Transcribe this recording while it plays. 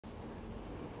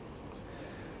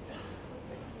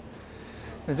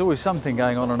There's always something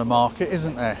going on a market,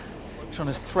 isn't there? Trying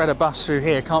to thread a bus through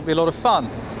here can't be a lot of fun.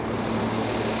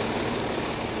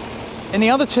 In the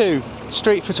other two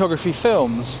street photography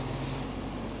films,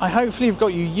 I hopefully have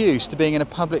got you used to being in a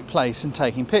public place and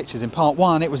taking pictures. In part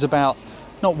one, it was about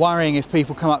not worrying if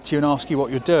people come up to you and ask you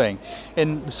what you're doing.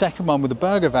 In the second one with the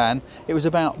burger van, it was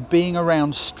about being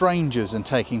around strangers and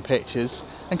taking pictures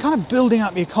and kind of building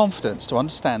up your confidence to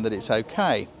understand that it's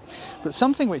okay. But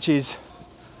something which is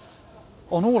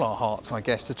on all our hearts, I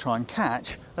guess, to try and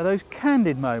catch are those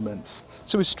candid moments.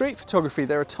 So with street photography,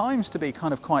 there are times to be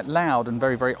kind of quite loud and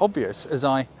very, very obvious, as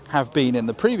I have been in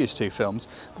the previous two films,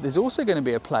 but there's also going to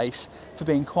be a place for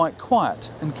being quite quiet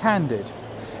and candid.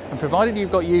 And provided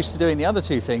you've got used to doing the other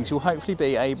two things, you'll hopefully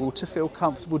be able to feel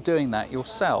comfortable doing that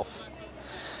yourself.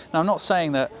 Now, I'm not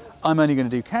saying that I'm only going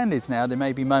to do candids now. There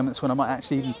may be moments when I might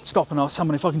actually even stop and ask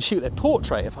someone if I can shoot their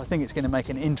portrait, if I think it's going to make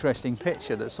an interesting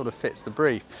picture that sort of fits the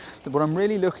brief. But what I'm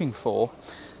really looking for,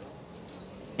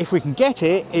 if we can get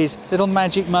it, is little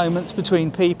magic moments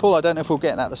between people. I don't know if we'll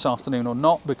get that this afternoon or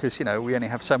not, because, you know, we only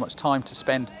have so much time to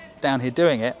spend down here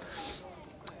doing it.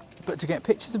 But to get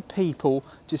pictures of people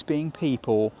just being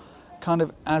people, kind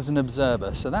of as an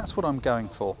observer. So that's what I'm going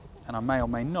for, and I may or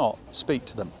may not speak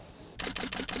to them.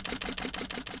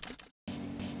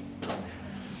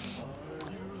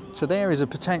 So there is a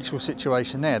potential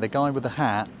situation there. The guy with the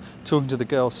hat talking to the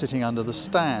girl sitting under the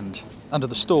stand, under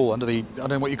the stall, under the, I don't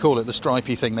know what you call it, the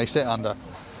stripy thing they sit under.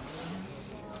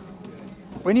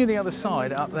 When you're the other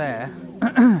side, up there,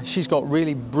 she's got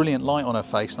really brilliant light on her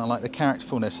face, and I like the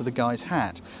characterfulness of the guy's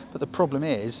hat. But the problem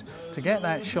is, to get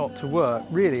that shot to work,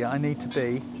 really I need to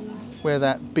be where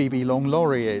that BB long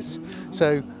lorry is.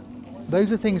 So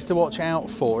those are things to watch out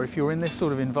for. If you're in this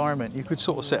sort of environment, you could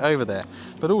sort of sit over there.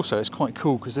 But also it's quite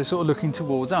cool because they're sort of looking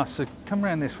towards us. So come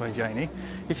around this way, Jayne.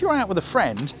 If you're out with a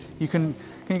friend, you can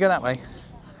you go that way?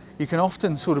 You can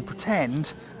often sort of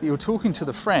pretend that you're talking to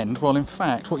the friend, while in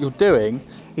fact what you're doing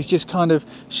is just kind of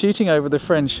shooting over the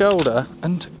friend's shoulder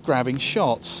and grabbing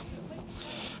shots.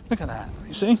 Look at that,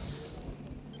 you see?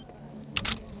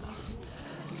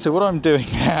 So what I'm doing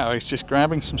now is just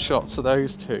grabbing some shots of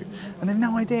those two, and they've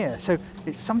no idea. So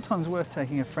it's sometimes worth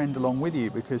taking a friend along with you,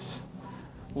 because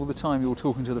all the time you're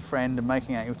talking to the friend and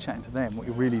making out you're chatting to them, what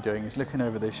you're really doing is looking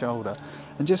over their shoulder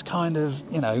and just kind of,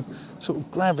 you know, sort of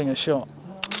grabbing a shot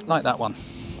like that one.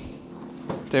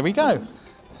 There we go.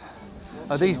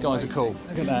 Oh, these guys are cool.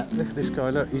 Look at that. Look at this guy.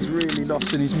 Look, he's really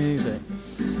lost in his music.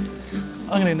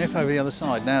 I'm going to nip over the other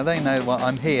side. Now they know what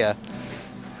I'm here,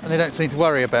 and they don't seem to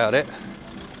worry about it.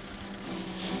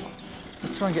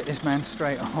 Let's try and get this man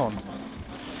straight on.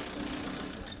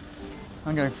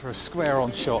 I'm going for a square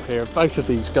on shot here of both of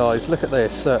these guys. Look at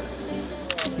this. Look.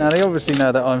 Now they obviously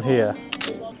know that I'm here.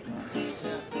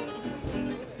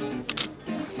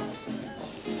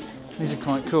 These are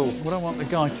quite cool. What I want the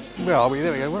guy to, where are we?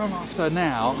 There we go. What I'm after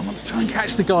now, I want to try and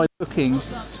catch the guy looking.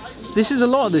 This is a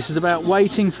lot of this is about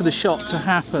waiting for the shot to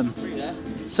happen.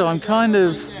 So I'm kind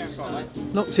of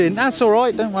locked in. That's all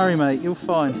right. Don't worry, mate. You're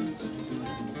fine.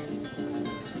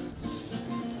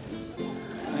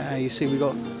 You see, we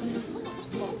got.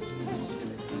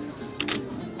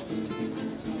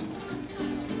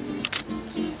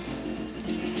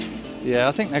 Yeah,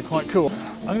 I think they're quite cool.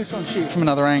 I'm going to try and shoot from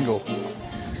another angle.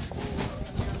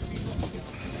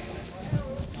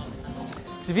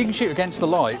 If you can shoot against the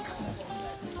light,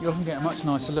 you often get a much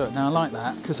nicer look. Now I like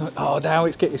that because now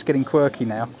it's getting quirky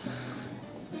now.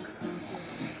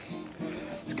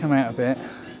 Let's come out a bit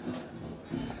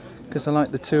because I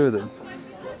like the two of them.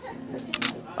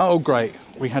 Oh great,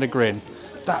 we had a grin.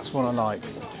 That's what I like.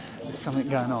 There's something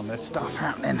going on. There's stuff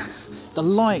happening. The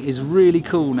light is really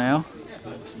cool now.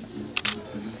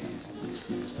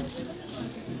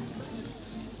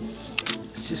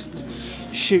 Let's just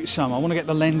shoot some. I want to get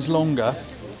the lens longer.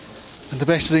 And the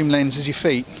best zoom lens is your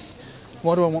feet.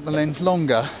 Why do I want the lens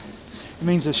longer? It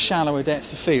means a shallower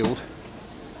depth of field.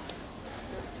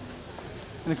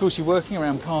 And of course you're working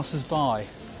around passers-by.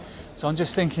 So I'm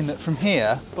just thinking that from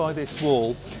here, by this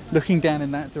wall, looking down in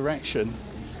that direction,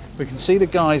 we can see the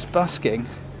guys busking.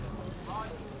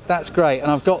 That's great,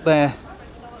 and I've got their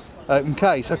open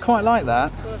case. I quite like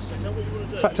that.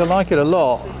 In fact, I like it a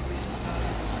lot.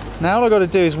 Now all I've got to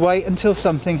do is wait until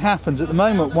something happens. At the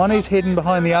moment, one is hidden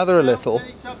behind the other a little.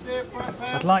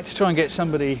 I'd like to try and get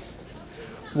somebody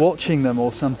watching them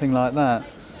or something like that.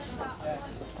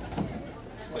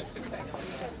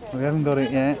 We haven't got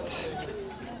it yet.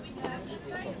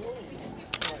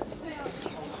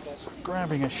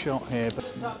 Grabbing a shot here, but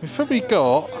we've probably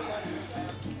got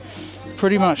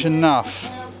pretty much enough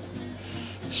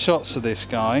shots of this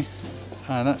guy.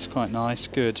 That's quite nice,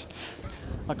 good.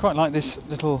 I quite like this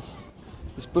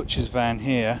butcher's van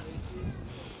here.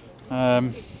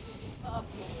 I'm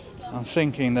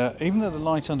thinking that even though the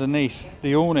light underneath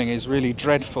the awning is really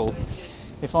dreadful,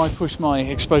 if I push my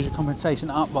exposure compensation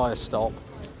up by a stop,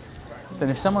 then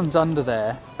if someone's under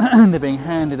there and they're being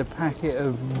handed a packet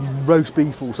of roast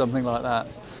beef or something like that,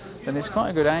 then it's quite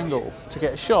a good angle to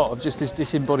get a shot of just this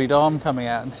disembodied arm coming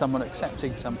out and someone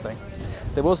accepting something.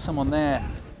 There was someone there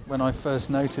when I first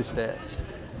noticed it,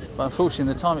 but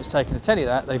unfortunately in the time it's taken to tell you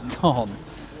that, they've gone.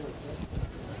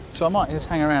 So I might just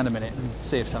hang around a minute and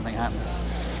see if something happens.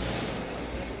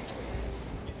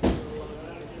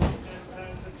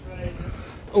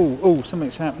 Oh,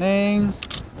 something's happening.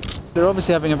 They're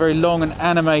obviously having a very long and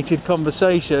animated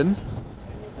conversation.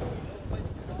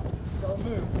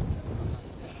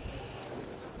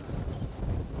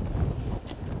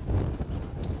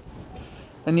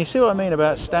 And you see what I mean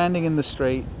about standing in the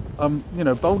street. You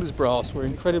know, bold as brass, we're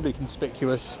incredibly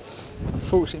conspicuous.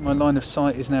 Unfortunately, my line of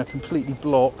sight is now completely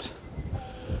blocked.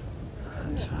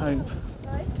 Let's hope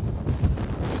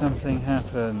something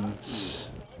happens.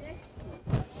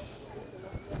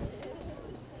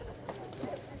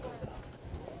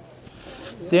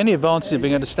 The only advantage of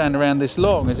being able to stand around this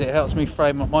long is it helps me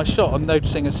frame up my shot. I'm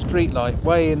noticing a street light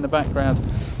way in the background.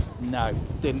 No,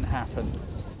 didn't happen.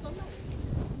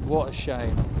 What a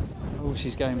shame. Oh,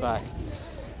 she's going back.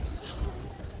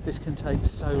 This can take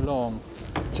so long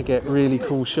to get really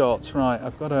cool shots. Right,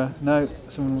 I've got to, no,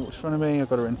 someone walks in front of me, I've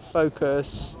got her in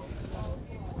focus.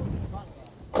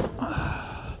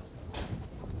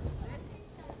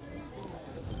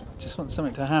 Just want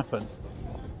something to happen.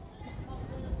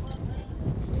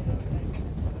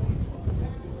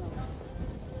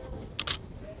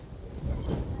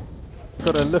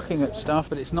 Got her looking at stuff,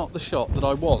 but it's not the shot that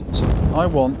I want. I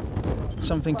want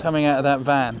something coming out of that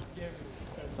van.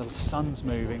 The sun's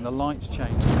moving, the light's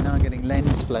changing, now I'm getting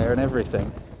lens flare and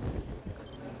everything.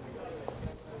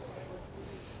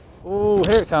 Oh,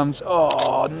 here it comes.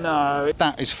 Oh no.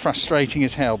 That is frustrating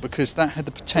as hell because that had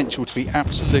the potential to be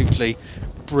absolutely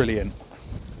brilliant.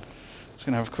 Just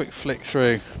going to have a quick flick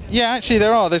through. Yeah, actually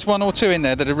there's one or two in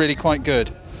there that are really quite good.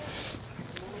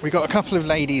 We've got a couple of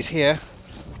ladies here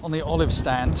on the olive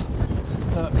stand.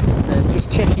 Look, they're just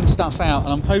checking stuff out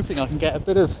and I'm hoping I can get a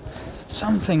bit of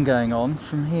something going on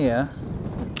from here.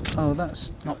 Oh,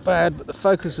 that's not bad, but the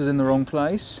focus is in the wrong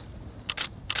place.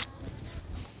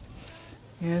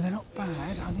 Yeah, they're not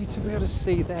bad. I need to be able to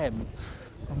see them.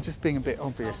 I'm just being a bit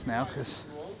obvious now because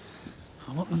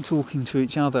I want them talking to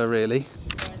each other, really.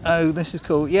 Oh, this is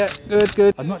cool. Yeah,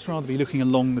 good. I'd much rather be looking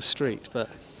along the street, but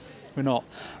we're not.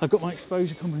 I've got my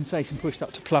exposure compensation pushed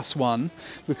up to +1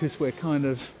 because we're kind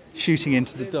of shooting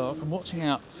into the dark. I'm watching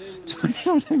out to make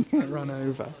sure I don't get run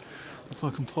over if I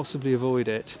can possibly avoid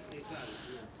it.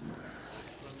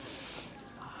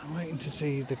 I'm waiting to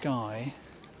see the guy.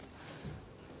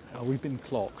 Oh, we've been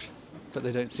clocked, but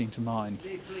they don't seem to mind.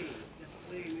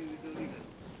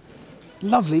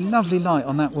 Lovely, lovely light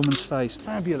on that woman's face.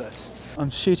 Fabulous. I'm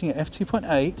shooting at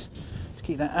f2.8 to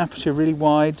keep that aperture really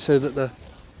wide so that the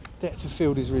depth of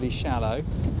field is really shallow.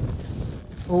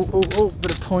 Oh,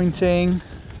 bit of pointing.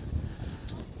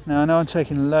 Now I know I'm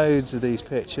taking loads of these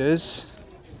pictures.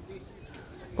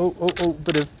 Oh,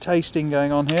 bit of tasting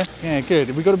going on here. Yeah,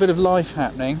 good. We've got a bit of life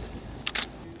happening.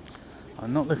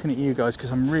 I'm not looking at you guys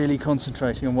because I'm really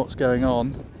concentrating on what's going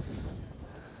on.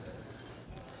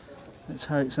 Let's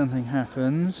hope something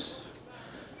happens.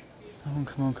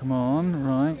 Come on.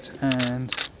 Right,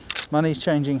 and money's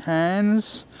changing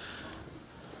hands.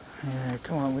 Yeah,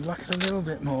 come on, we'd like it a little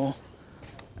bit more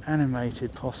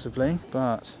animated possibly,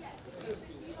 but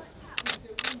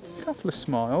a couple of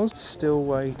smiles. Still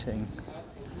waiting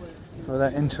for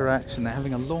that interaction. They're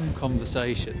having a long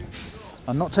conversation.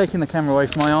 I'm not taking the camera away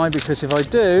from my eye because if I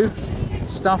do,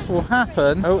 stuff will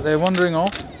happen. Oh, they're wandering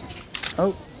off.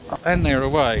 Oh, and they're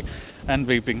away. And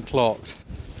we've been clocked.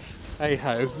 Hey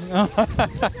ho.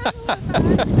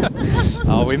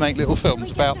 Oh, we make little films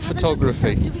about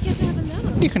photography. Do we get to have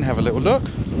another? You can have a little look.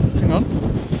 Hang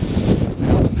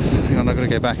on, I've got to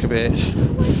go back a bit. Oh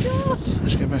my god!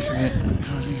 Let's go back a bit.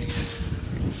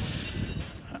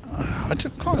 I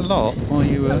took quite a lot while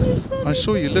you were... I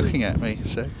saw you looking at me,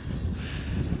 so...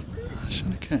 I'm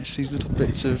trying to catch these little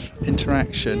bits of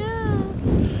interaction. Yeah.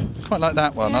 Quite like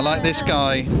that one. Yeah. I like this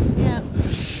guy. Yeah.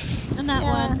 And that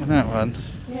one. And that one.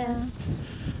 Yes.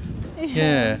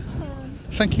 Yeah.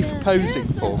 Thank you for posing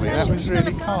for me. That was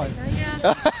really kind.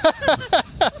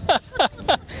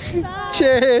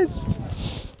 Cheers.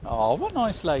 Oh, what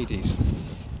nice ladies.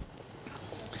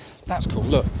 That's cool.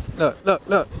 Look.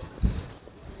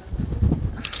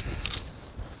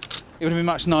 It would have been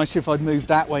much nicer if I'd moved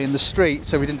that way in the street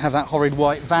so we didn't have that horrid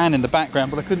white van in the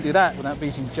background, but I couldn't do that without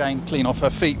beating Jayne clean off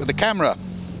her feet with the camera.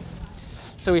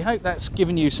 So we hope that's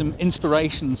given you some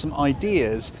inspiration, some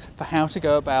ideas for how to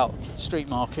go about street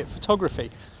market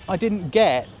photography. I didn't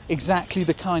get exactly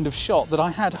the kind of shot that I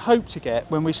had hoped to get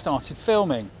when we started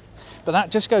filming. But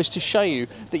that just goes to show you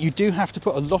that you do have to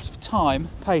put a lot of time,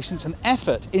 patience and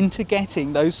effort into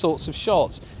getting those sorts of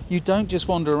shots. You don't just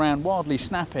wander around wildly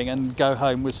snapping and go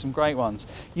home with some great ones.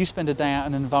 You spend a day out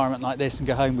in an environment like this and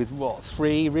go home with, what,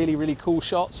 3 really, really cool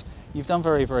shots? You've done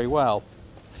very, very well.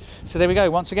 So there we go,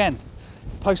 once again.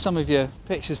 Post some of your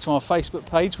pictures to our Facebook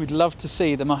page. We'd love to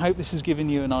see them. I hope this has given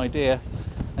you an idea.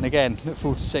 And again, look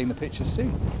forward to seeing the pictures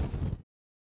soon.